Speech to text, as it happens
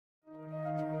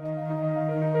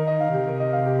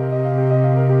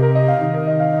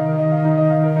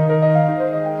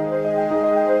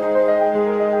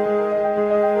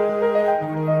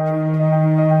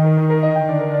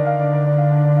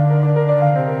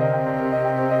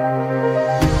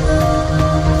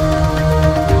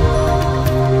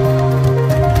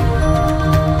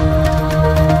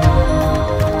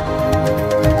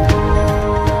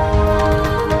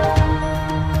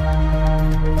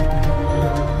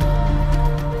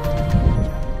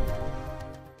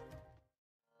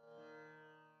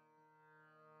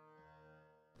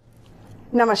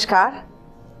Namaskar,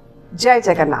 Jai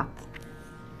Jagannath.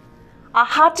 A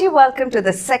hearty welcome to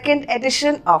the second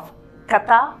edition of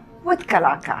Katha with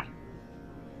Kalakaar.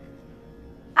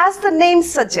 As the name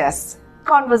suggests,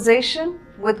 conversation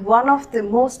with one of the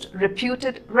most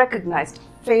reputed, recognized,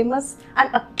 famous and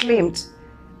acclaimed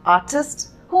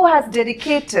artists who has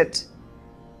dedicated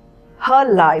her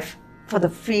life for the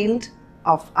field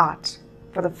of art,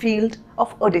 for the field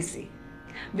of Odissi.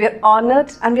 We are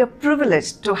honored and we are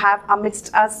privileged to have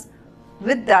amidst us,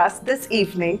 with us this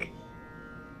evening,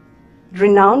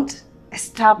 renowned,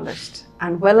 established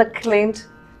and well-acclaimed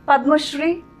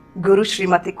Padmashree Guru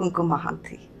Smt Kumkum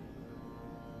Mohanty.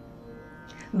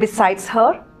 Besides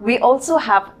her, we also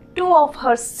have two of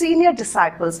her senior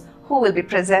disciples who will be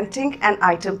presenting an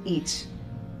item each.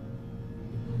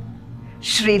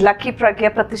 Shri Lucky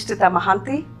Pragya Pratisthita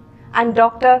Mohanty and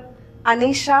Dr.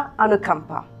 Anisha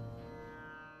Anukampa.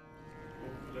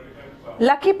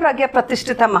 Lucky Pragya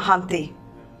Pratisthita Mohanty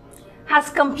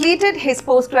has completed his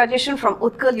post-graduation from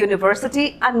Utkal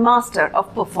University and Master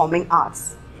of Performing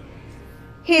Arts.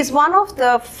 He is one of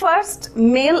the first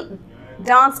male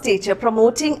dance teacher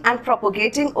promoting and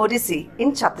propagating Odissi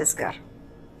in Chhattisgarh.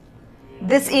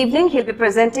 This evening he'll be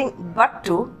presenting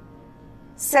Part-2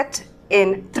 set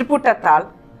in Triputa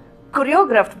Tal,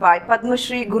 choreographed by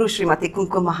Padmashree Guru Smt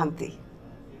Kumkum Mohanty.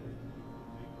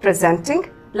 Presenting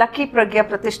Lucky Pragya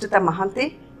Pratisthita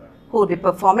Mohanty, who will be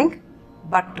performing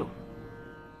Part-2.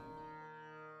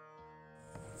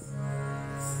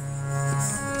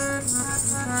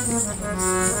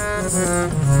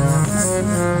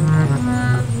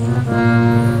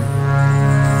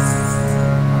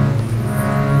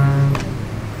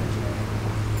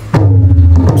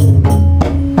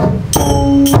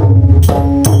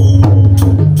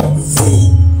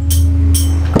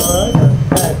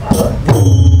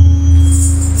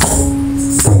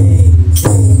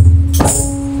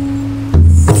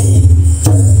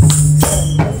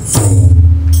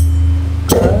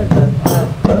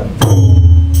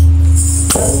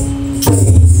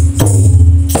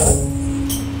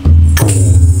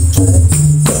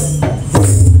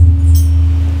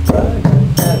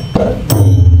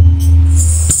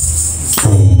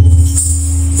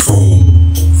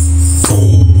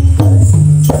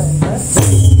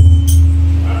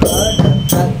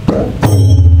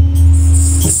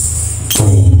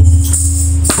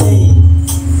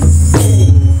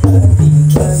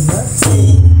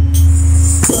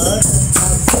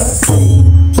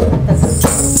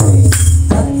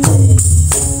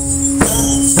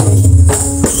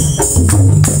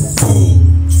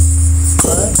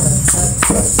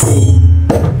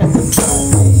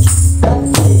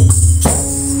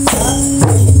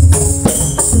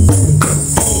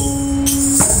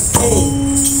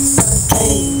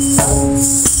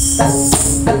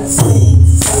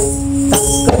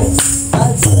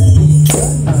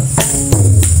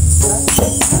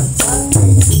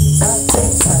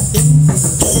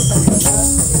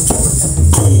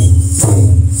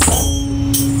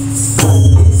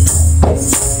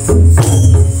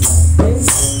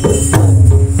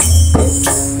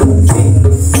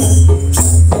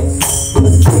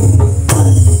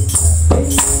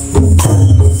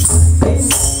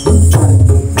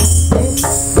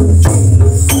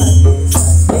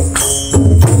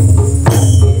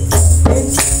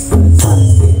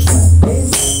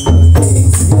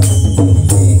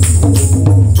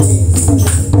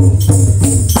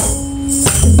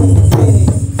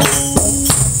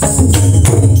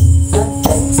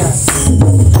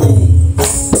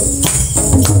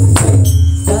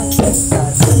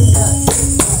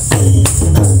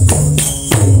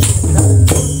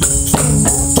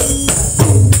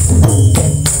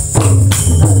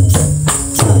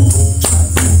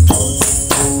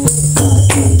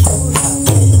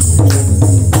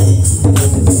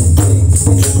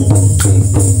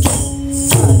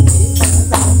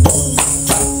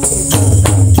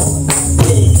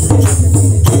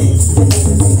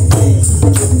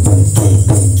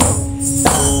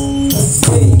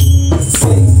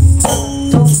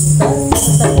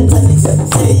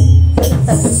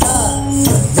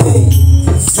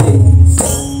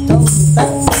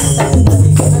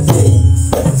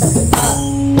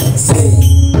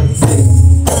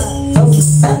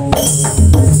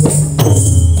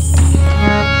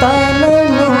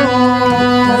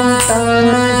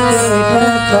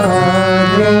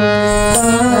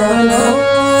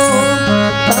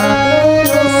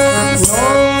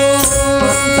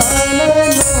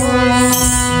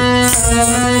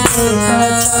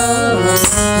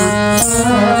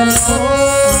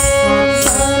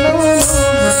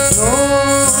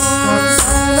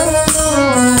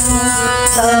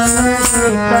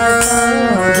 Katha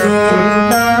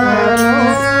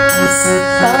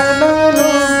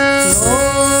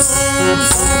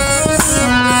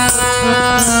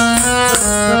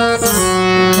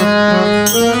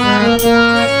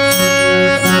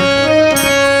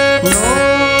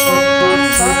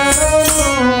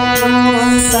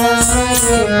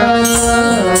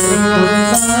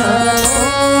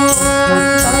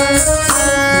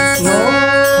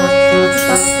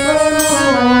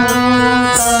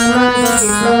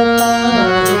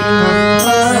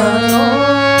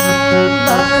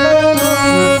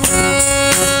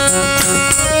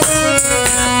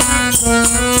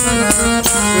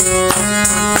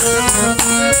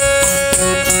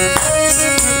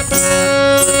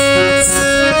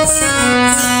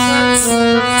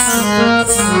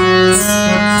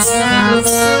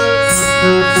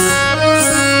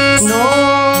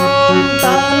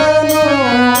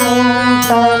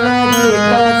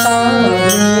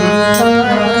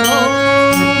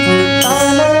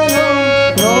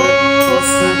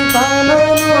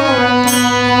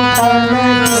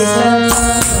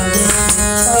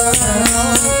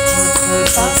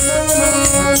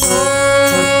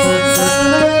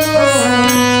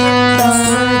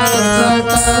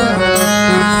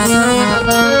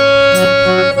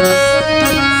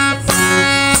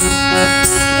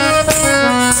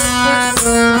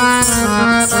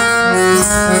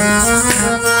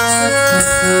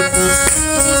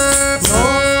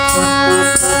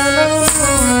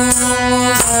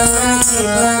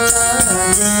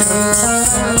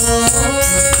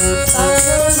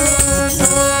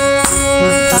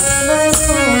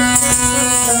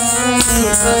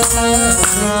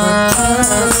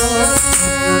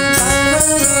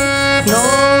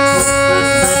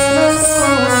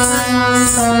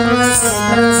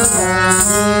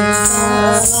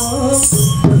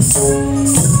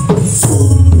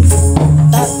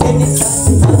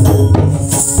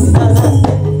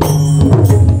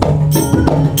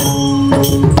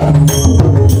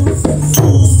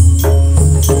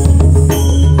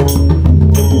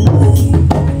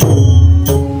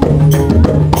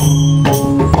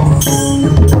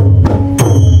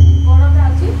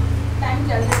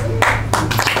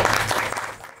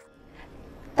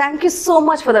Thank you so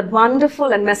much for that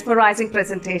wonderful and mesmerizing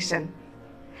presentation.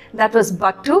 That was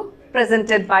Bhattu,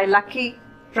 presented by Lucky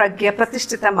Pragya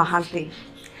Pratisthita Mohanty.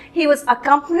 He was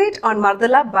accompanied on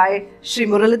Mardala by Sri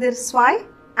Muralidhar Swai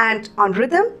and on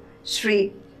rhythm,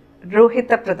 Sri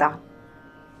Rohita Pradhan.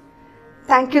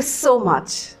 Thank you so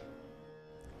much.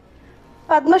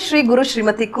 Padmashree Guru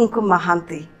Smt Kumkum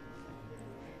Mohanty.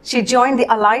 She joined the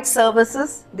Allied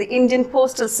Services, the Indian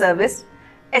Postal Service,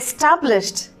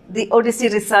 established the Odissi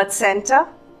Research Centre,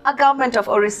 a Government of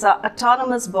Orissa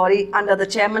autonomous body under the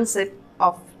chairmanship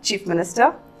of Chief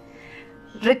Minister,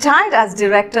 retired as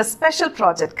Director Special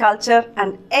Project Culture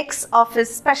and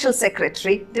ex-office Special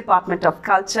Secretary, Department of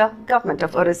Culture, Government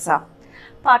of Orissa.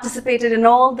 Participated in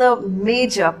all the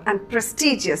major and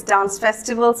prestigious dance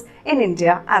festivals in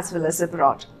India as well as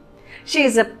abroad. She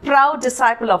is a proud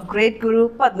disciple of great Guru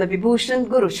Padma Vibhushan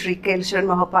Guru Shri Keleshwaran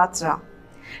Mahapatra.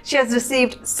 She has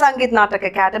received Sangeet Natak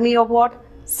Academy Award,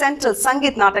 Central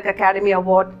Sangeet Natak Academy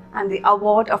Award and the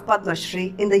Award of Padma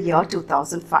Shri in the year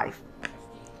 2005.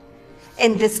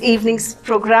 In this evening's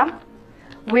program,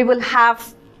 we will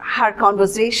have her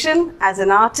conversation as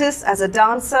an artist, as a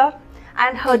dancer,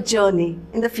 and her journey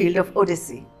in the field of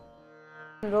Odissi.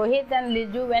 Rohit and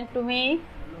Liju went to me.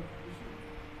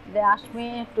 They asked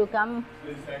me to come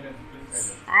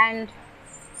and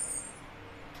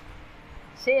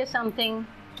say something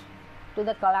to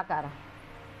the Kalakaar.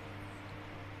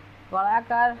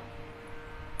 Kalakaar,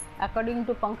 according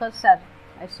to Pankaj sir,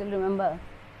 I still remember,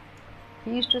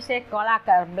 he used to say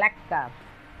Kalakaar, black car.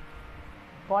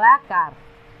 Kalakaar.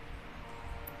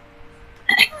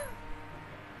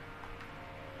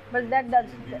 But that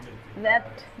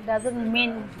doesn't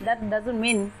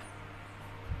mean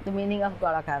the meaning of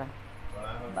Kalakaar.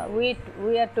 But we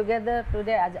are together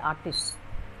today as artists.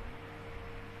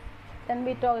 Then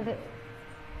we talk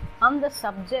on the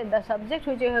subject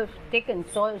which you have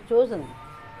chosen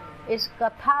is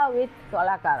Katha with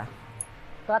Kalakaar.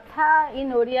 Katha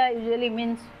in Odia usually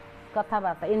means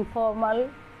Katha-Varta, informal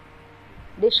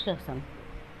discussion.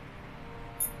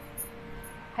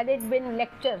 Had it been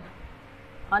lecture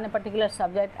on a particular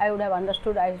subject, I would have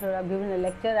understood, I should have given a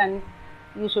lecture and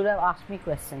you should have asked me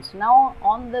questions. Now,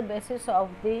 on the basis of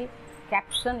the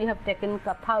caption you have taken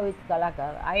Katha with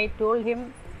Kalakaar, I told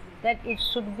him that it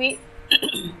should be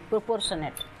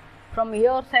proportionate. From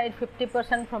your side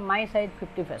 50%, from my side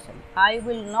 50%. I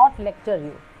will not lecture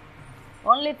you.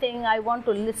 Only thing I want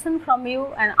to listen from you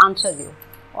and answer you.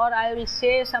 Or I will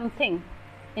say something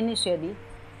initially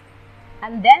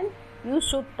and then you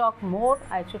should talk more,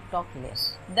 I should talk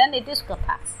less. Then it is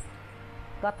Katha.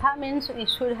 Katha means we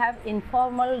should have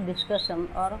informal discussion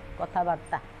or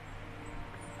Katha-Varta,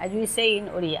 as we say in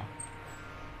Oriya.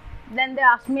 Then they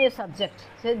asked me a subject.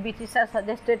 Said BT sir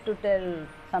suggested to tell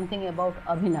something about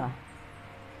Abhinav.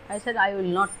 I said I will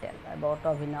not tell about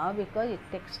Abhinav because it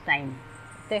takes time.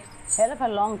 It takes hell of a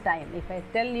long time. If I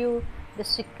tell you the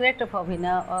secret of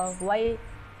Abhinav or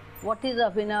what is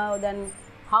Abhinav, then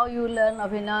how you learn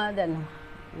Abhinav, then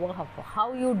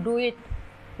how you do it,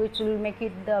 which will make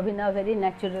it the Abhinav very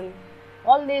natural.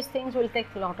 All these things will take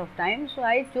a lot of time. So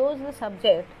I chose the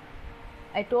subject.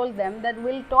 I told them that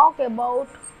we'll talk about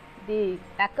the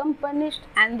accompanist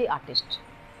and the artist.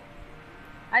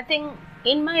 I think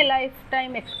in my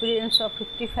lifetime experience of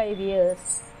 55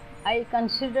 years, I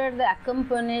consider the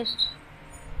accompanists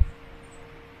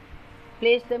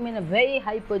place them in a very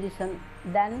high position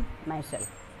than myself,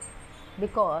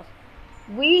 because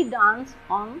we dance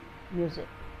on music.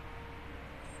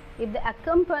 If the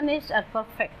accompanists are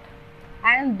perfect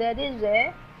and there is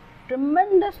a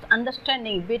tremendous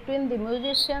understanding between the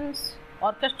musicians,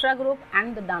 orchestra group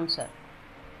and the dancer,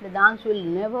 the dance will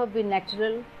never be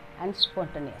natural and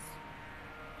spontaneous.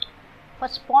 For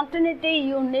spontaneity,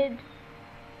 you need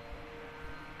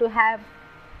to have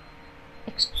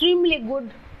extremely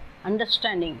good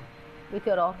understanding with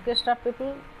your orchestra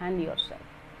people and yourself.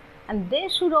 And they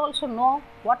should also know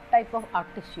what type of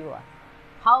artist you are,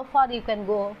 how far you can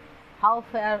go, how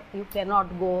far you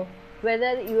cannot go,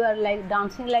 whether you are like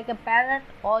dancing like a parrot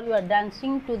or you are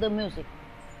dancing to the music.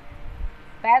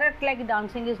 Parrot-like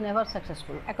dancing is never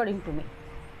successful, according to me.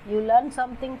 You learn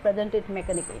something, present it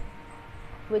mechanically,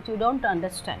 which you don't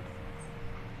understand.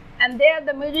 And there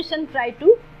the musician try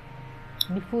to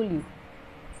befool you,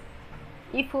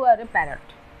 if you are a parrot.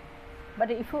 But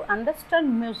if you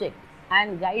understand music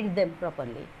and guide them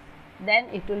properly, then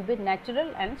it will be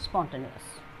natural and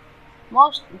spontaneous.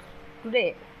 Most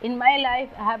today in my life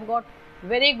I have got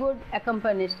very good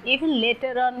accompanists. Even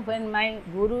later on, when my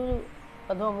Guru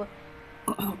Rudrakshya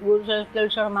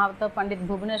Foundation, Pandit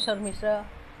Bhubaneswar Mishra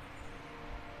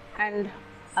and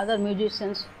other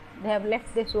musicians, they have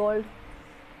left this world,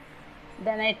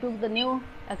 then I took the new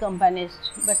accompanists.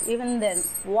 But even then,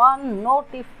 one note,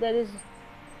 if there is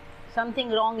something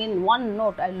wrong in one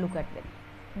note, I will look at them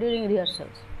during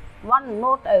rehearsals. One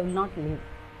note I will not leave,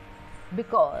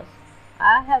 because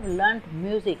I have learnt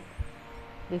music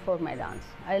before my dance.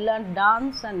 I learnt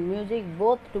dance and music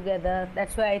both together.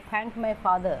 That's why I thank my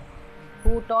father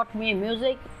who taught me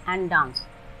music and dance.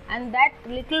 And that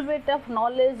little bit of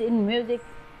knowledge in music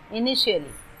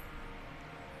initially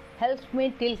helps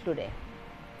me till today.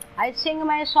 I sing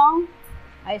my song,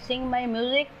 I sing my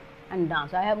music and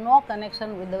dance. I have no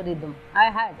connection with the rhythm.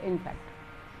 I had, in fact,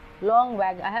 long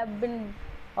back. I have been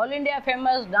All India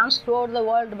famous, danced throughout the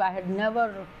world, but I had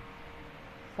never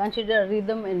considered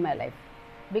rhythm in my life.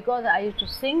 Because I used to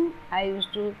sing, I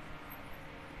used to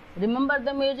remember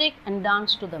the music and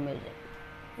dance to the music.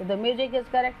 If the music is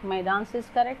correct, my dance is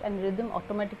correct, and rhythm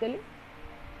automatically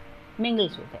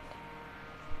mingles with it.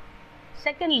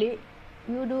 Secondly,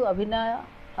 you do abhinaya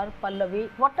or pallavi,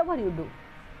 whatever you do,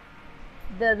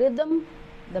 the rhythm,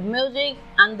 the music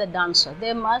and the dancer,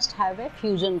 they must have a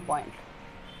fusion point.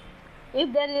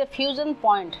 If there is a fusion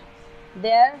point,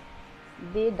 there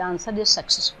the dancer is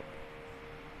successful.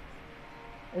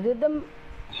 Rhythm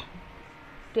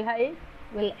tihai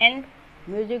will end,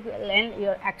 music will end,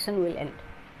 your action will end.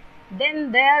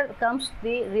 Then there comes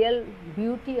the real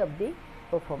beauty of the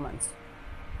performance.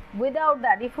 Without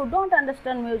that, if you don't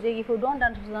understand music, if you don't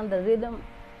understand the rhythm,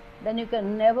 then you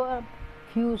can never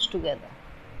fuse together.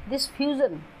 This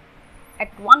fusion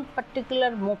at one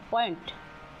particular point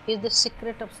is the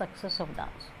secret of success of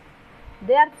dance.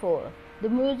 Therefore, the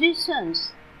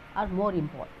musicians are more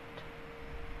important,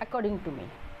 according to me.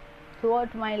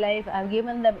 Throughout my life, I have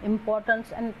given them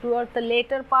importance, and towards the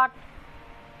later part,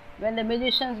 when the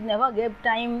musicians never gave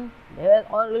time, they were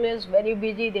always very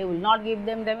busy, they will not give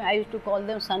them time. I used to call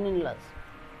them son-in-laws.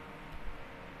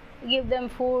 Give them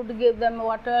food, give them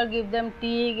water, give them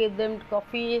tea, give them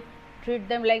coffee, treat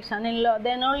them like son-in-law,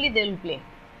 then only they will play.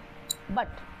 But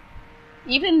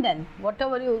even then,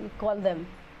 whatever you call them,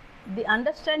 the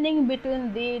understanding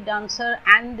between the dancer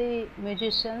and the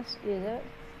musicians is a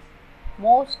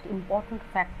most important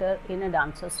factor in a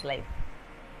dancer's life.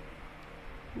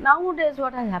 Nowadays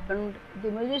what has happened, the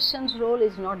musician's role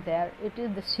is not there, it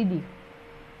is the CD,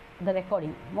 the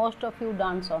recording. Most of you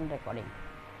dance on recording.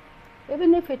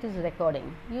 Even if it is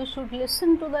recording, you should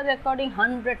listen to the recording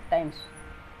 100 times.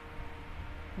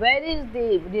 Where is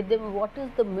the rhythm, what is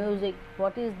the music,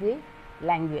 what is the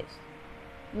language?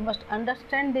 You must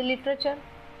understand the literature,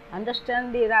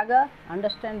 understand the raga,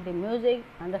 understand the music,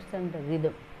 understand the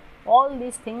rhythm. All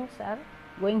these things are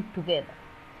going together.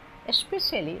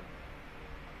 Especially,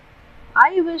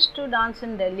 I used to dance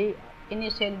in Delhi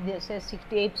initially, they say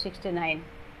 68, 69,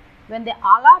 when the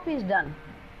alap is done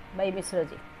by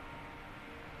Misraji.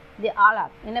 The alap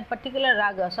in a particular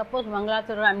raga, suppose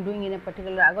Mangalacharan I am doing in a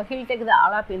particular raga, he will take the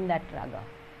alap in that raga.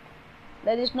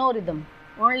 There is no rhythm,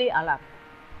 only alap.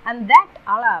 And that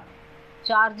alap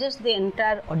charges the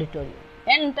entire auditorium.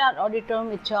 Entire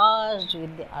auditorium is charged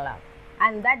with the alap.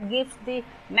 And that gives the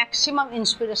maximum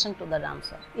inspiration to the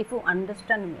dancer, if you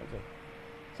understand music.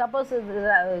 Suppose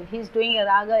he is doing a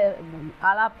raga,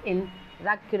 alap in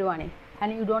Rag Kirwani,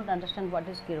 and you don't understand what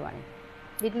is Kirwani.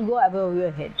 It will go above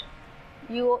your head.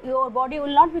 Your body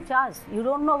will not be charged. You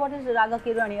don't know what is Raga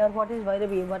Kirwani or what is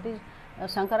Vairavi, what is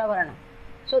Sankaravarana.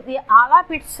 So the alap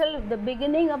itself, the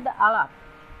beginning of the alap,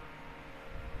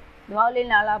 the violin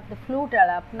alap, the flute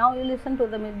alap, now you listen to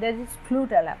them, there is flute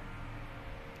alap.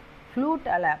 Flute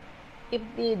alap, if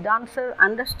the dancer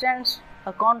understands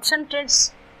or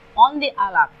concentrates on the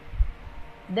alap,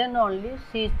 then only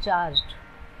she is charged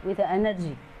with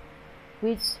energy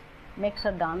which makes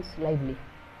her dance lively.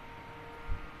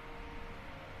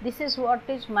 This is what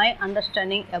is my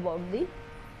understanding about the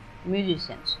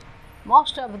musicians.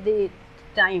 Most of the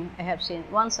time I have seen,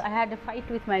 once I had a fight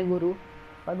with my guru,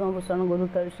 Padmashree Guru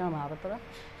Smt.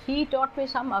 He taught me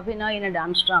some abhinaya in a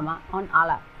dance drama on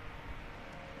alap.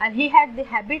 And he had the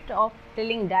habit of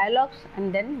telling dialogues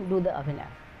and then do the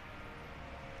abhinaya.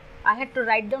 I had to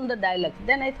write down the dialogue.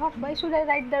 Then I thought, why should I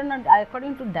write down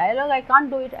according to dialogue? I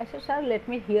can't do it. I said, sir, let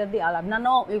me hear the alap.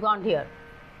 No, you can't hear.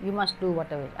 You must do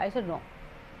whatever. I said, no.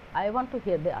 I want to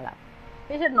hear the alap.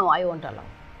 He said, no, I won't allow.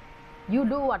 You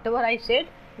do whatever I said,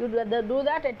 you'd rather do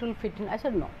that, it will fit in. I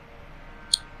said, no.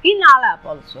 In alap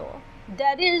also,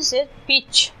 there is a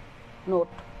pitch note,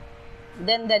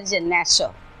 then there is a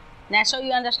naso. Naso,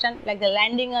 you understand, like the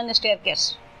landing on the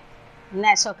staircase.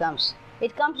 Naso comes.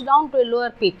 It comes down to a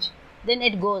lower pitch, then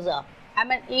it goes up. I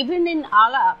mean, even in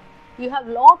alap, you have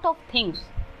lot of things.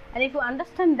 And if you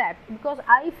understand that, because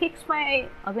I fix my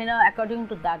abhinaya according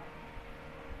to that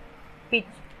pitch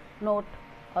note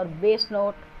or bass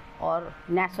note or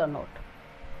naso note.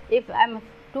 If I am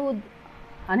too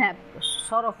unhappy,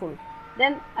 sorrowful,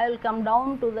 then I will come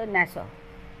down to the naso.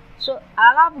 So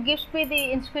alap gives me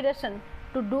the inspiration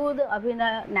to do the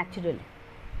abhinaya naturally,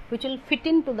 which will fit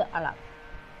into the alap.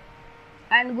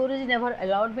 And Guruji never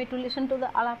allowed me to listen to the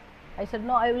alap. I said,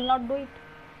 no, I will not do it.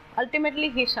 Ultimately,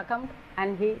 he succumbed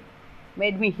and he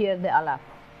made me hear the alap.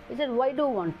 He said, why do you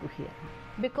want to hear?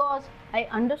 Because I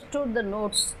understood the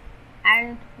notes,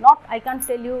 and not, I can't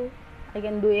tell you I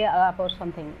can do a alap or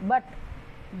something, but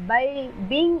by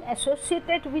being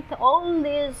associated with all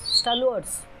these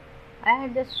stalwarts, I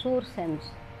had a sur sense.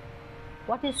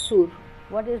 What is sur?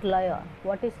 What is laya?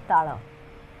 What is tala?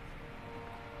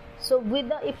 So with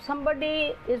the, if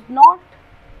somebody is not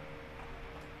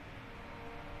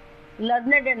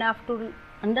learned enough to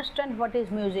understand what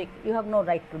is music, you have no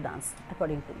right to dance,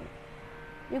 according to me.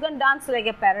 You can dance like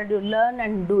a parrot, you learn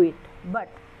and do it, but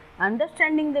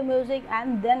understanding the music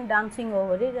and then dancing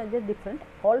over it is a different,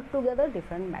 altogether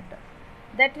different matter.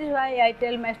 That is why I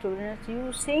tell my students,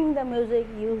 you sing the music,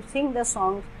 you sing the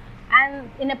songs, and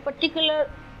in a particular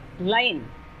line,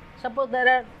 suppose there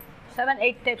are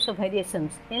 7-8 types of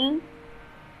variations in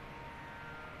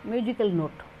musical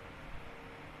note.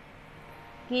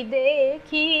 Ki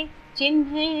dekhi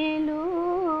chinhelu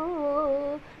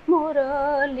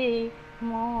murali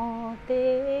mo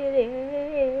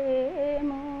tere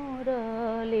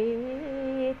murali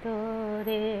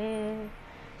tore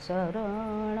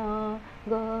sarana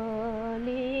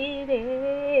gali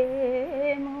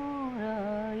re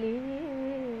murali.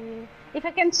 If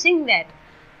I can sing that,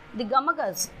 the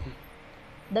gamakas,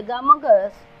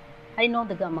 I know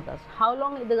the gamakas, how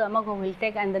long the gamaka will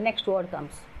take and the next word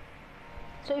comes.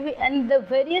 So, and the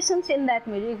variations in that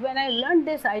music, when I learned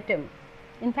this item,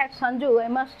 in fact, Sanju, I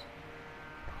must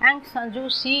thank Sanju,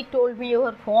 she told me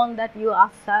over phone that you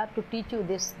asked her to teach you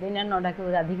this. I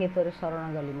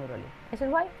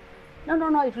said, why?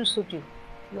 No, it will suit you.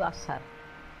 You ask her.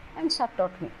 And sir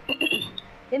taught me.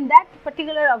 In that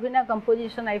particular abhinaya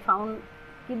composition, I found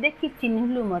ki dekhi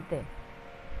chinhelu mate.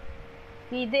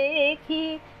 Ki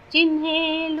dekhi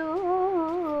chinhelu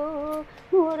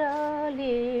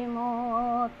murali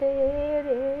mo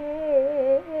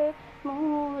tere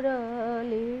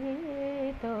murali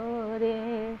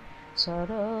tore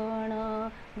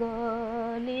sarana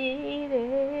gali re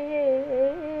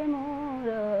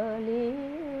murali.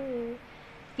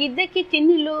 Ki dekhi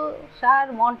chinhelu,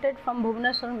 sir wanted from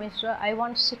Bhubaneswar Mishra, I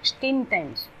want 16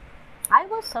 times. I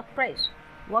was surprised.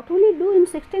 What will he do in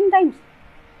 16 times?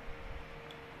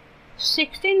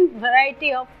 16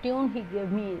 variety of tune he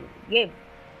gave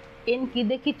in Ki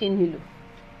dekhi chinhelu.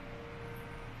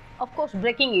 Of course,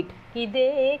 breaking it. Ki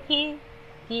dekhi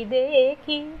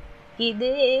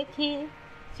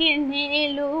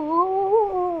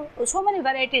chinhelu. So many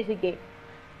varieties he gave.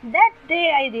 That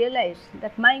day I realized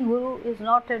that my guru is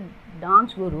not a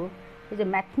dance guru, he is a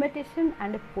mathematician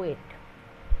and a poet.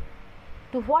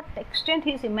 To what extent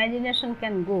his imagination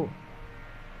can go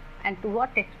and to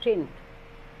what extent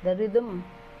the rhythm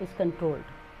is controlled.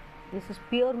 This is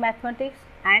pure mathematics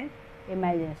and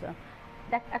imagination.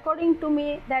 That according to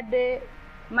me, that day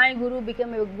my guru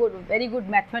became a very good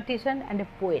mathematician and a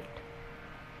poet.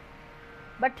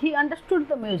 But he understood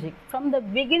the music. From the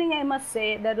beginning, I must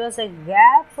say, there was a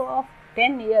gap of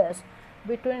 10 years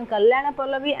between Kalyana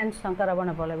Pallavi and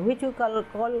Sankarabhana Pallavi, which you call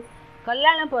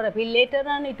Kalyana Pallavi. Later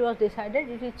on, it was decided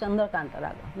it is Chandrakanta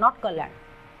Raga, not Kalyana.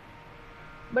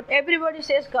 But everybody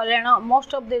says Kalyana,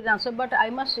 most of the dancers, but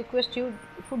I must request you,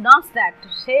 if you dance that,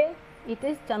 say it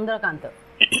is Chandrakanta.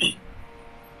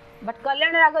 But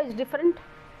Kalyana Raga is different,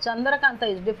 Chandrakanta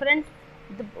is different.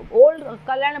 The old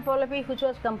Kalyana Pallavi, which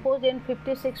was composed in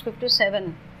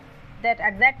 56-57, that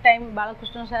at that time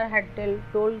Balakrishna sir had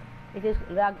told it is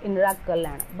rag in Rag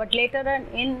Kalyana. But later on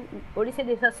in Odissi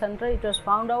Research Center, it was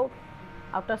found out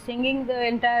after singing the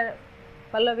entire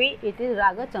Pallavi, it is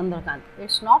Raga Chandrakanta.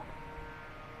 It's not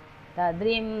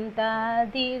Tadrim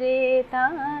Tadire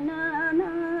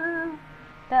Tanana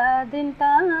Tadim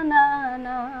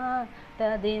Tanana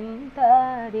Tadim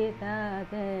Tari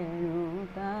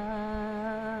Tadenuta.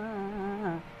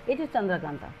 It is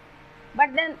Chandrakanta.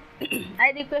 But then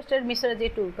I requested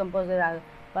Misraji to compose a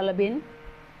Pallavi in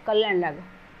Kalyan Raga.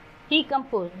 He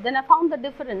composed. Then I found the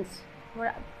difference.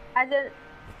 As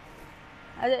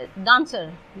a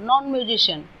dancer,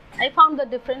 non-musician, I found the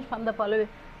difference from the Pallavi.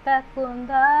 Ta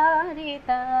kundari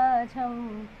ta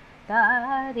jham,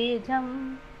 tari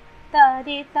jham,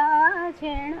 tari ta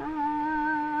jhena,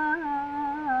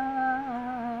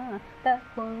 ta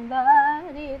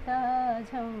kundari ta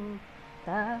jham,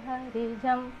 tari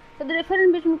jham. So the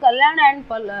difference between Kalyan and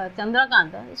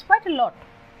Chandrakanta is quite a lot.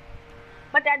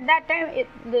 But at that time,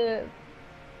 the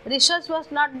research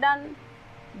was not done.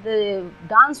 The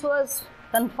dance was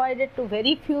confided to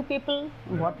very few people.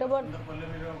 Whatever.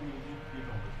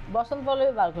 Basant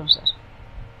Pallavi Balkan sir.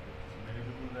 Many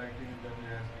people writing that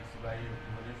it's by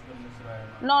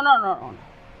Bhajesh.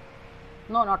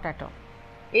 No, not at all.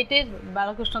 It is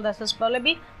Balakrishna Das's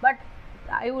Pallavi, but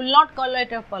I will not call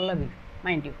it a Pallavi,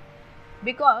 mind you,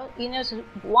 because in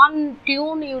one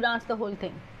tune you dance the whole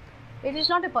thing. It is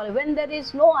not a Pallavi. When there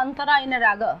is no antara in a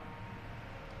raga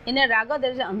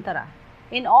there is an antara.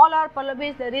 In all our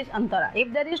Pallavis there is antara.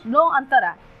 If there is no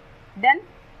antara, then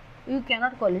you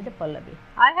cannot call it a Pallavi.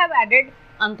 I have added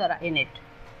antara in it.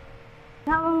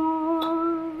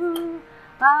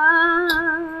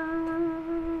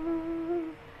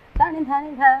 Dhani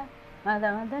dhani dha,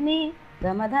 madha madhani,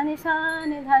 gama dhani sa,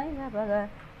 ni dhani dha baga,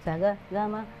 saga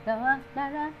gama gama da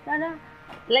da da da.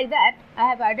 Like that, I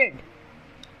have added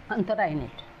antara in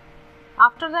it.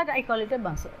 After that, I call it a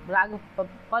rag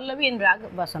Pallavi in rag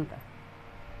Basanta.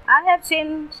 I have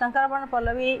seen Shankarabhana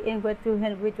Pallavi in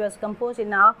which was composed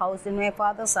in our house, in my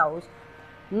father's house.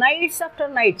 Nights after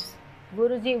nights,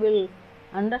 Guruji will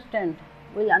understand,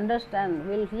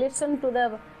 will listen to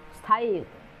the sthai.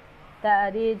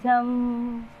 Tari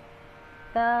jham,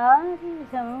 tari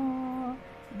jham.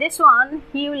 This one,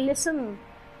 he will listen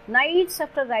nights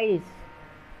after nights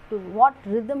to what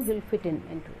rhythm will fit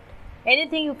into it.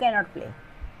 Anything you cannot play.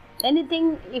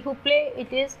 Anything, if you play,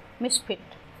 it is misfit.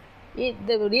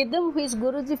 The rhythm which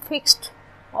Guruji fixed,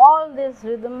 all these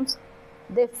rhythms,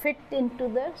 they fit into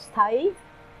the sthai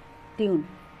tune.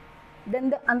 Then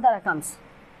the antara comes.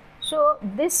 So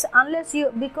this, unless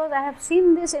you, because I have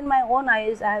seen this in my own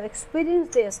eyes, I have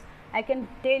experienced this, I can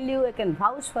tell you, I can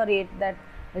vouch for it, that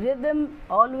rhythm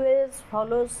always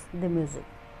follows the music.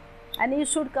 And you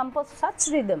should compose such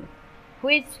rhythm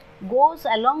which goes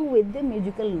along with the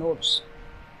musical notes.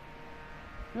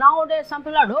 Nowadays, some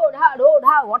people are do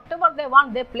dha, whatever they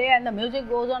want, they play, and the music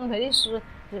goes on very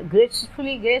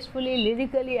gracefully,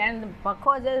 lyrically, and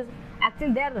the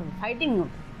actually they are fighting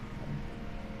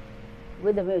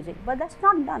with the music. But that's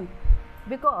not done,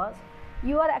 because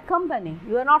you are accompanying,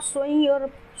 you are not showing your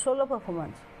solo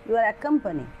performance, you are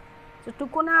accompanying. So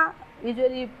Tukuna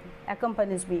usually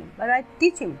accompanies me, but I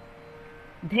teach him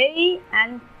dhei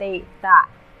and te, ta,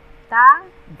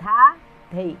 dha,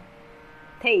 dhei,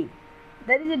 thei.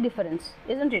 There is a difference,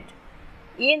 isn't it?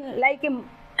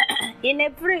 In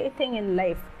everything in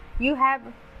life, you have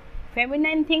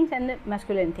feminine things and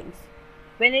masculine things.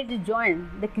 When it is joined,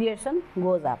 the creation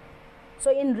goes up. So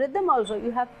in rhythm also,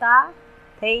 you have ta,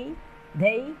 thei,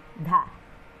 dhei, dha.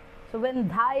 So when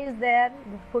dha is there,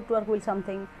 the footwork will be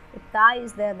something. If ta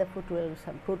is there, the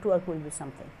footwork will be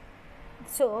something.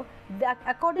 So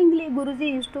accordingly,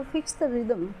 Guruji used to fix the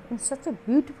rhythm in such a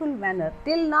beautiful manner.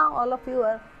 Till now, all of you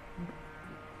are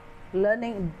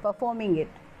learning, performing it,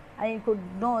 and you could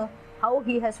know how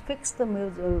he has fixed the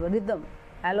rhythm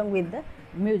along with the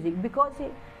music, because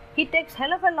he takes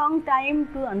hell of a long time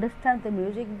to understand the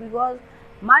music, because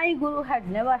my Guru had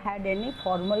never had any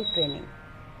formal training.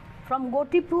 From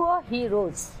Gotipua, he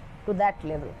rose to that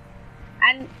level,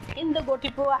 and in the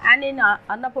Gotipua and in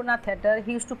Annapurna theatre,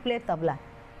 he used to play tabla.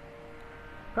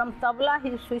 From tabla,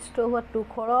 he switched over to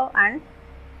khoro and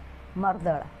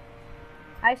mardala.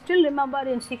 I still remember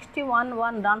in 61,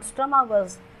 one dance drama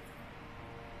was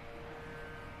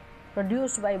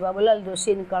produced by Babalal Joshi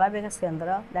in Kalabeka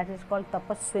Kendra, that is called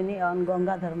Tapaswini on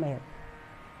Gangadhar Meher.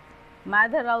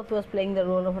 Madhar Raut was playing the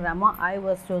role of Rama, I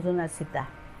was chosen as Sita.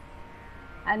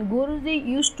 And Guruji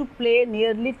used to play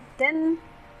nearly 10,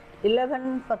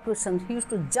 11 percussions. He used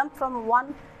to jump from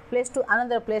one place to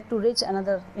another place to reach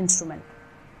another instrument.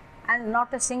 And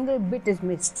not a single bit is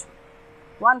missed.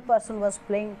 One person was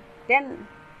playing 10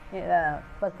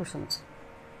 percussions.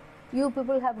 You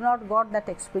people have not got that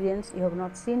experience, you have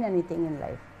not seen anything in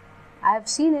life. I have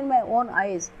seen in my own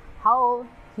eyes how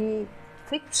he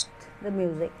fixed the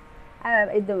music,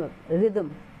 the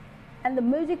rhythm, and the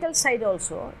musical side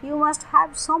also. You must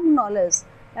have some knowledge.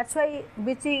 That's why,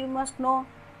 Bichi, you must know,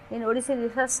 in Odissi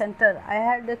Research Center, I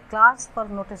had a class for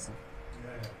noticing.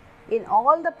 In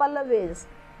all the Pallavis,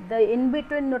 the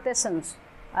in-between notations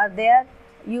are there.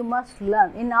 You must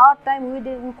learn. In our time, we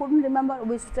couldn't remember.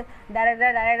 We used to say but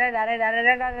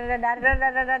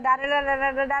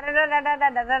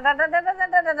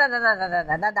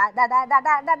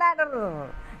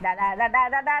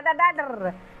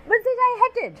this I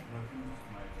hated.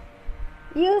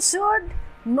 You should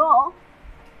know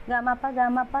gama pa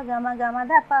gama pa gama gama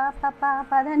da pa pa pa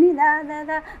pa da ni da da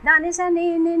da da ni sa ni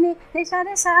sa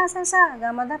re sa sa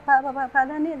gama da pa pa pa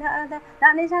da ni da da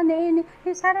da ni sa ni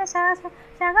sa re sa sa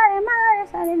ga re ma re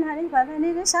sa ni na re pa da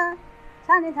ni re sa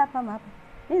ni da pa ma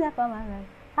ni da pa ma ga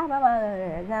pa pa ma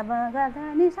ga ma ga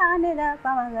da ni sa ni da pa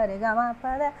ma ga re ga ma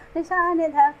pa da ni sa ni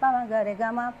da pa ma ga re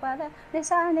ga ma pa da ni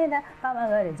sa ni da pa ma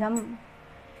ga re jam.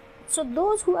 So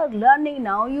those who are learning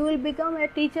now, you will become a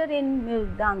teacher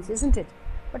in dance, isn't it?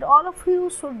 But all of you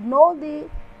should know the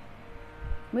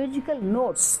musical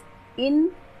notes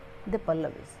in the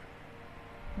Pallavis.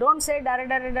 Don't say da da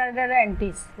da da da and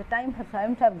teach. The times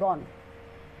have gone.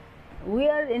 We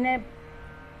are in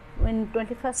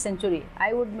 21st century.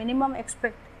 I would minimum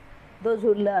expect those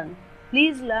who learn,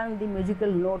 please learn the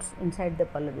musical notes inside the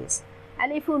Pallavis.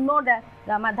 And if you know that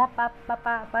gama dha pa pa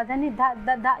pa pa da ni dha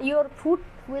da da, your foot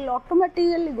will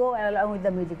automatically go along with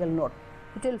the musical note.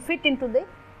 It will fit into the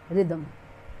rhythm.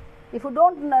 If you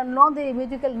don't know the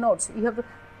musical notes, you have to.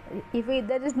 If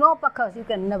there is no pakhas, you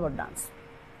can never dance.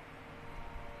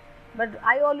 But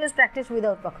I always practice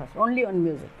without pakhas, only on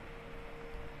music,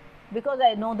 because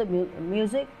I know the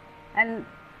music, and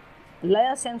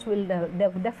laya sense will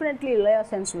definitely laya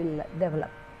sense will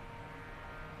develop.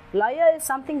 Laya is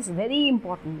something very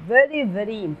important, very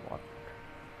very important.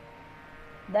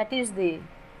 That is the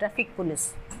traffic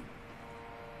police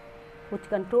which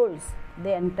controls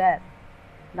the entire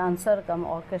dancer come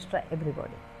orchestra,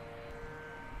 everybody.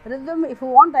 Rhythm, if you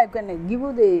want, I can give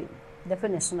you the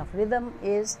definition of rhythm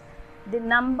is the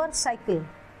number cycle.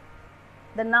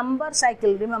 The number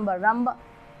cycle, remember, number,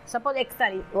 suppose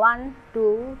Ekhtari, 1,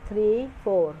 2, 3,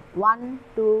 4, 1,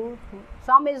 2, 3,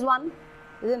 some is 1,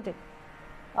 isn't it?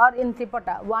 Or in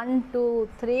Tripata, 1, 2,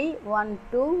 3, 1,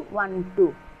 2, 1,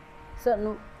 2. So,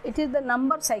 no, it is the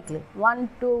number cycle, 1,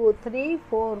 2, 3,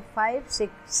 4, 5,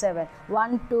 6, 7,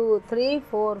 1, 2, 3,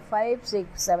 4, 5,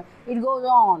 6, 7, it goes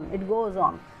on, it goes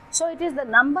on. So, it is the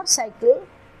number cycle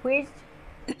which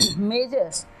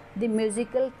measures the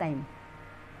musical time.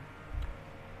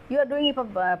 You are doing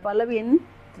Pallavi in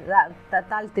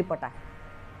Tal Tripata.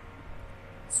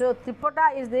 So,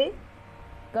 Tripata is the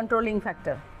controlling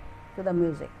factor to the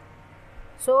music.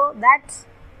 So, that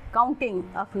counting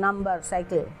of number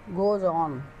cycle goes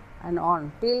on and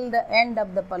on till the end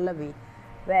of the Pallavi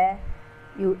where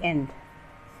you end.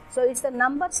 So, it is the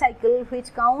number cycle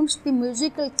which counts the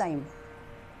musical time.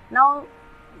 Now,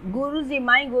 Guruji,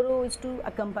 my Guru used to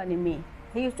accompany me.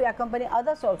 He used to accompany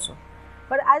others also.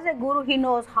 But as a Guru, he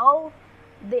knows how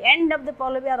the end of the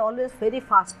Pallavi are always very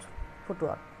fast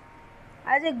footwork.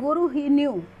 As a Guru, he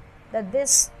knew that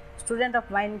this student of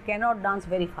mine cannot dance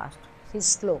very fast. He is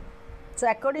slow. So,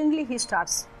 accordingly, he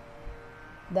starts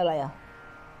the laya.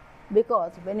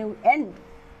 Because when you end,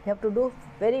 you have to do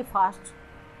very fast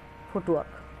footwork.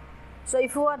 So,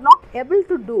 if you are not able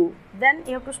to do, then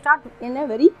you have to start in a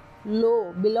very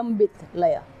low, bilambit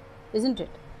laya, isn't it?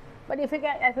 But if I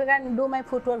can do my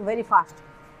footwork very fast,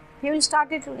 he will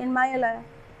start it in my laya.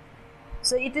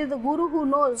 So, it is the Guru who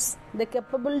knows the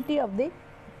capability of the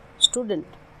student.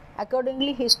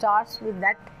 Accordingly, he starts with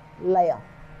that laya.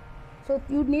 So,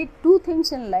 you need two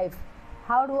things in life: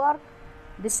 hard work,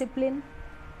 discipline,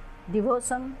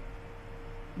 devotion,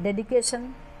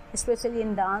 dedication, especially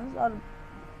in dance or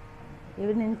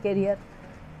even in career.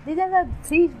 These are the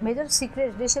three major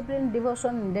secrets: discipline,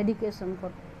 devotion, dedication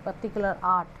for particular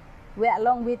art,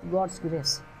 along with God's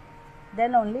grace.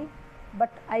 Then only.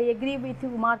 But I agree with you,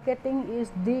 marketing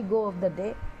is the go of the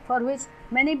day, for which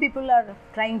many people are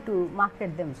trying to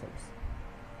market themselves.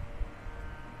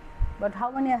 But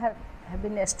how many have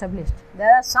been established?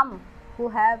 There are some who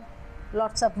have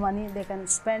lots of money, they can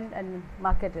spend and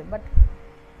market it. But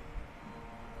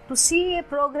to see a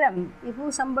program,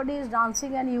 if somebody is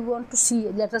dancing and you want to see,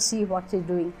 let us see what he is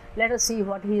doing, let us see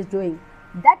what he is doing,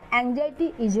 that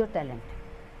anxiety is your talent.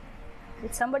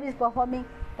 If somebody is performing,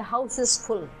 the house is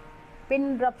full,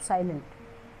 pin drop silent,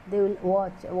 they will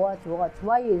watch.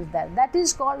 Why is that? That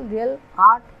is called real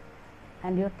art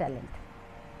and your talent.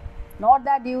 Not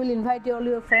that you will invite all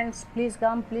your friends, please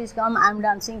come, I am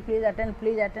dancing, please attend.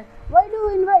 Why do you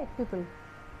invite people?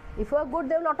 If you are good,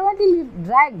 they will automatically be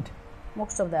dragged,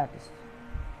 most of the artists.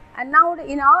 And now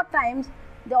in our times,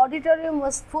 the auditorium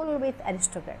was full with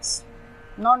aristocrats,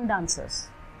 non-dancers,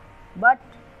 but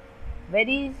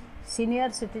very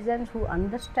senior citizens who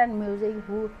understand music,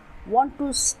 who want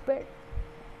to strain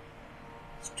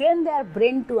their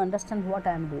brain to understand what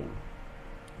I am doing.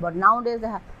 But nowadays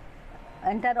the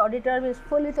entire auditorium is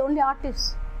full with only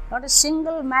artists. Not a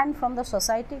single man from the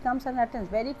society comes and attends.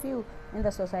 Very few in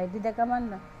the society they come,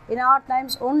 and in our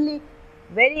times only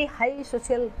very high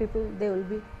social people they will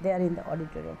be there in the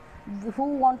auditorium, who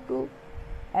want to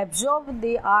absorb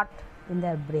the art in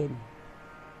their brain.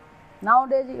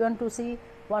 Nowadays you want to see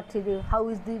what he do, how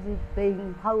is the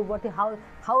playing, how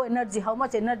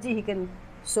much energy he can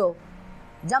show,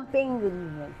 jumping,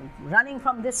 running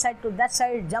from this side to that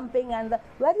side, jumping, and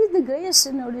where is the grace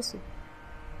in Odissi?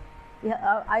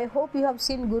 I hope you have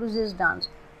seen Guruji's dance.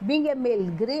 Being a male,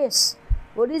 grace.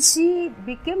 Odissi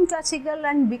became classical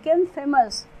and became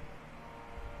famous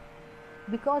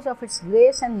because of its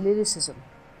grace and lyricism.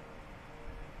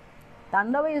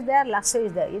 Tandava is there, Lasya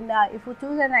is there. If you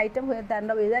choose an item where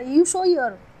Tandava is there, you show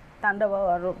your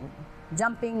Tandava or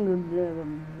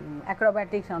jumping,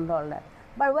 acrobatics and all that.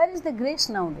 But where is the grace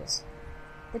nowadays?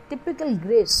 The typical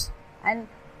grace. And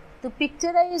to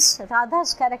picturize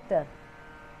Radha's character,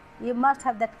 you must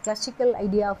have that classical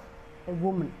idea of a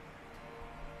woman.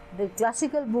 The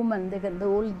classical woman, if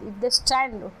they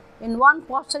stand in one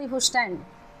posture, if you stand,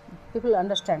 people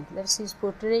understand that she is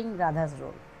portraying Radha's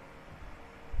role.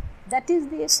 That is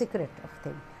the secret of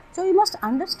thing. So you must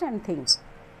understand things.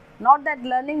 Not that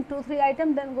learning 2-3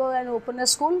 items, then go and open a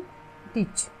school,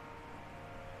 teach.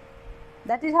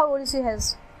 That is how Odissi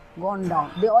has gone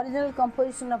down. The original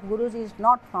composition of Guruji is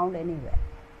not found anywhere.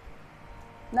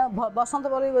 Now, Basanta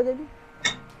Balavi Bajaji.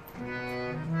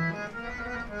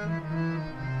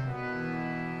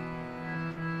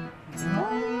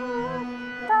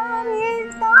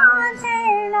 Tarita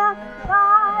jena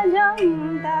jam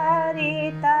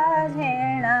tarita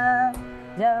jena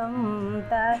jam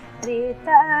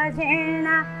tarita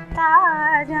jena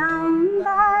jam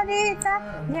tarita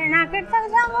jena kita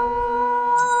jam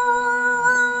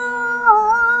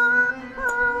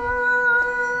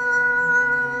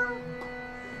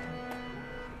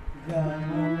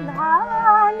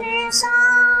Nisa,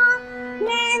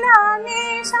 Nina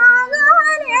Nisa,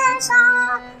 Ganesa,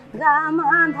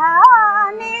 Gamadha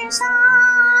Nisa,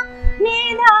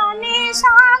 Nina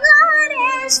Nisa,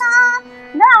 Ganesa,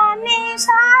 Dani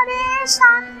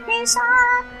Saresa, Nisa,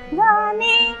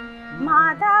 Dani,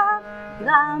 Mada,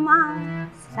 Gama,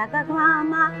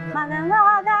 Sagagama,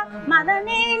 Madavada,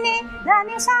 Madanini,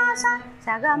 Dani Sasa,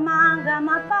 Sagama,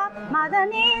 Gamapa,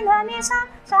 Madani, Danisa,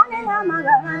 Sanila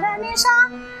Magadanisa,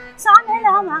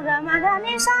 Sanila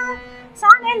Magadanisa,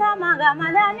 Sanila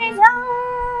Magadanisa,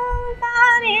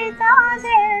 Tarita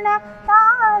Jena,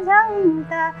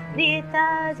 Tajanta, Rita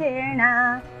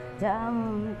Jena, Jam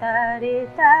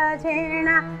Tarita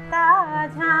Jena,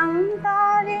 Tajam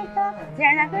Tarita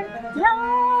Jena, Jam.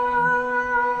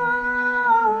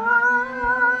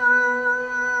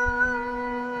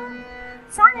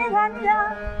 Sani Dhanila,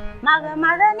 Maga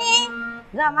Madani,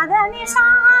 Gamadani,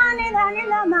 Sani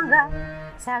Dhanila Maga,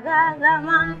 Saga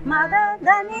Gama, Mada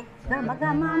Dani, Gama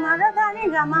Gama, Mada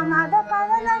Dani, Gama Mada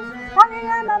Padani, Dani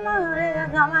Gama,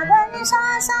 Gamadani,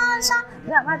 Sa Sa Sa,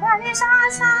 Gamadani, Sa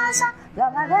Sa Sa,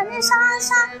 Gamadani, Sa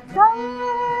Sa, Gam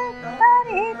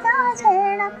Tarita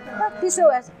Jena,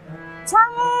 Tishuas,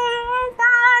 Cham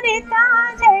Tarita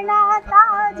Jena,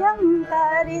 Tajam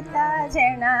Tarita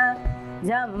Jena.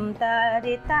 Jam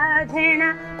tarita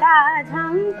jena,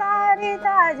 tajam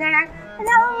tarita jena,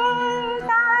 jam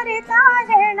tarita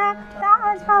jena,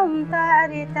 tajam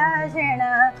tarita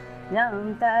jena,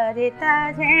 jam tarita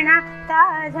jena,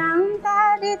 tajam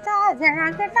tarita jena,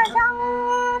 kita jam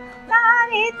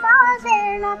tarita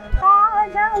jena,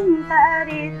 tajam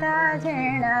tarita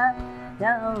jena,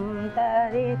 jam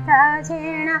tarita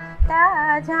jena,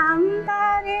 tajam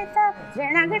tarita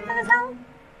jena, kita jam.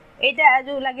 এইটা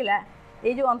जो লাগিলা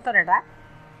এই যে অন্তরটা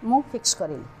মু fix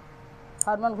করিলি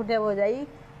hormone ফুটে বজাই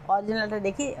অরিজিনালটা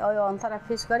দেখি ওই অন্তরা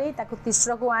ফিক্স করি তাকে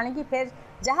তিসরকু আনিকি ফের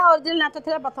যাহা অরিজিনাল নাচ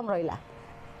ଥିଲା প্রথম রহিলা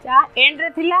যা এন্ড রে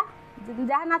ଥିଲା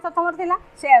যাহা নাচ তোমার ଥିଲା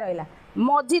সে রহিলা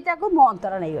মঝিটাକୁ মু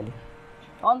অন্তরা নেই গলি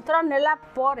অন্তরা নেলা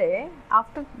পরে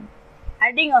after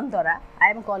adding Antara I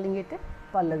am calling it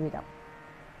Pallavi now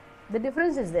the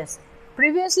difference is this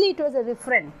previously it was a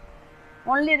refrain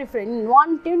only refrain in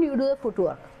one tune you do the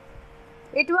footwork.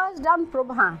 It was done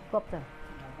Prabha. Kaptan.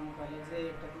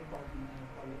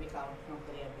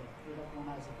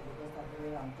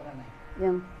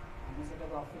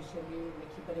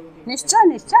 निश्चय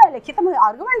निश्चय लिखित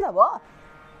आर्गुमेंट दब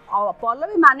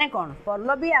पल्लवी माने कौन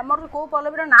पल्लवी आमर कौ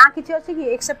पल्लवीर ना किसी अच्छे कि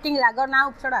एक्सेप्टिंग राग ना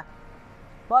उपसड़ा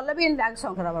पल्लवी इन राग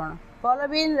शंकराभरण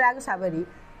पल्लवी इन राग साबरी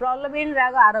पल्लवी इन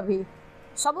राग आरभी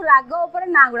सब राग उपर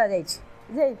ना गुड़ा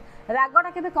जे रागटा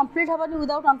के कंप्लीट हेनी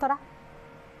विदाउट अंतरा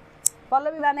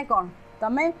पल्लवी माने कौन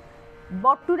तमें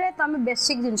बटुरे तुम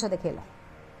बेसिक जिनस देखल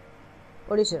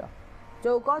ओडिसी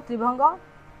चौक त्रिभंग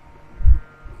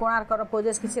कोणार्कर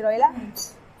पोजेस किसी रहा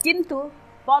किंतु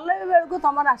पल्लवी बेलू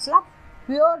तुम आसला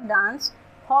pure dance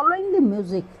following the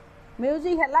music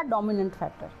music है डोमिनेंट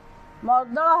फैक्टर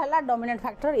मर्दल है डोमिनेंट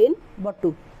फैक्टर इन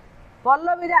बटू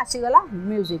पल्लवी रे आसीगला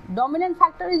music dominant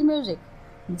factor is music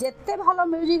जेते भल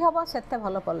म्यूजिक हम सेते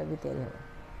भल पल्लवी तैयारी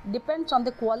हो depends on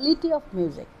the quality of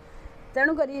music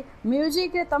तेणुक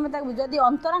music तुम जदि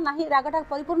अंतरा ना रागटा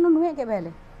परिपूर्ण नुहे के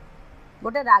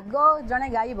गोटे राग जड़े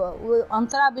गायब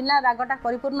अंतरा बिना रागटा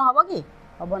परिपूर्ण हम कि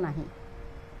हम ना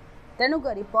तेणुक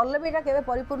पल्लवीटा के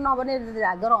परिपूर्ण हेनी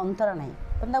रागर अंतरा ना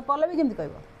तुम पल्लवी केमती कह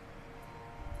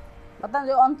बर्तमान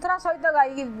जो अंतरा सहित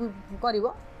गायी कर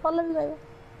पल्लवी गाय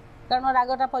कारण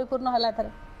रागटा परिपूर्ण है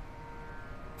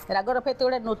रागर फेत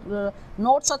गोटे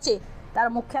नोट्स अच्छी तार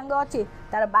मुख्यांग अच्छी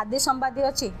तार बादी संवादी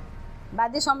अच्छी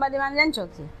बादी संवादी मान जान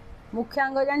कि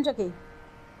मुख्यांग जान कि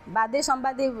बादी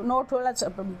संवादी नोट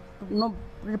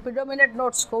प्रिडोमिनेट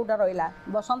नोट्स कौटा रहा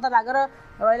बसंत रागर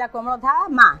रहा कोमल धा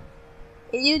माँ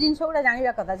ये जिन गुड़ा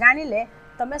जानवा कथा जानिले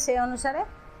तुम से अनुसार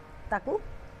ताकू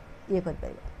ये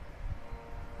कर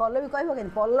पल्लवी कह कि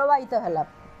पल्लवायित है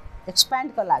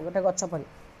एक्सपैंड कला गोटे गछ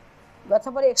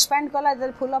परी एक्सपैंड कला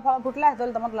जो फूल फल फुटला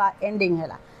तो तुम एंडिंग है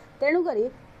तेणुक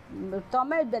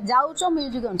तुम जाऊच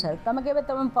म्यूजिक अनुसार तुम के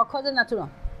तुम पखरे नाचुन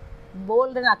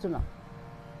बोल रे नाचुन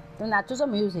तुम नाचुच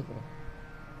म्यूजिक रे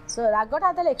सो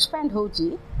रागटा जो एक्सपैंड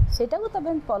होटा को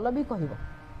तुम पल्लवी कह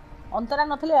अंतरा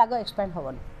नथिले राग एक्सपैंड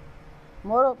हेनी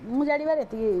मोर मु जानवर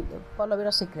ये पल्लवीर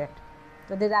सिक्रेट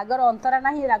जदि रागर अंतरा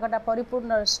ना रागटा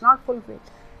परिपूर्ण it's not fulfilled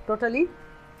totally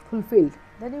fulfilled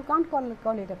then you can't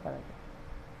call it a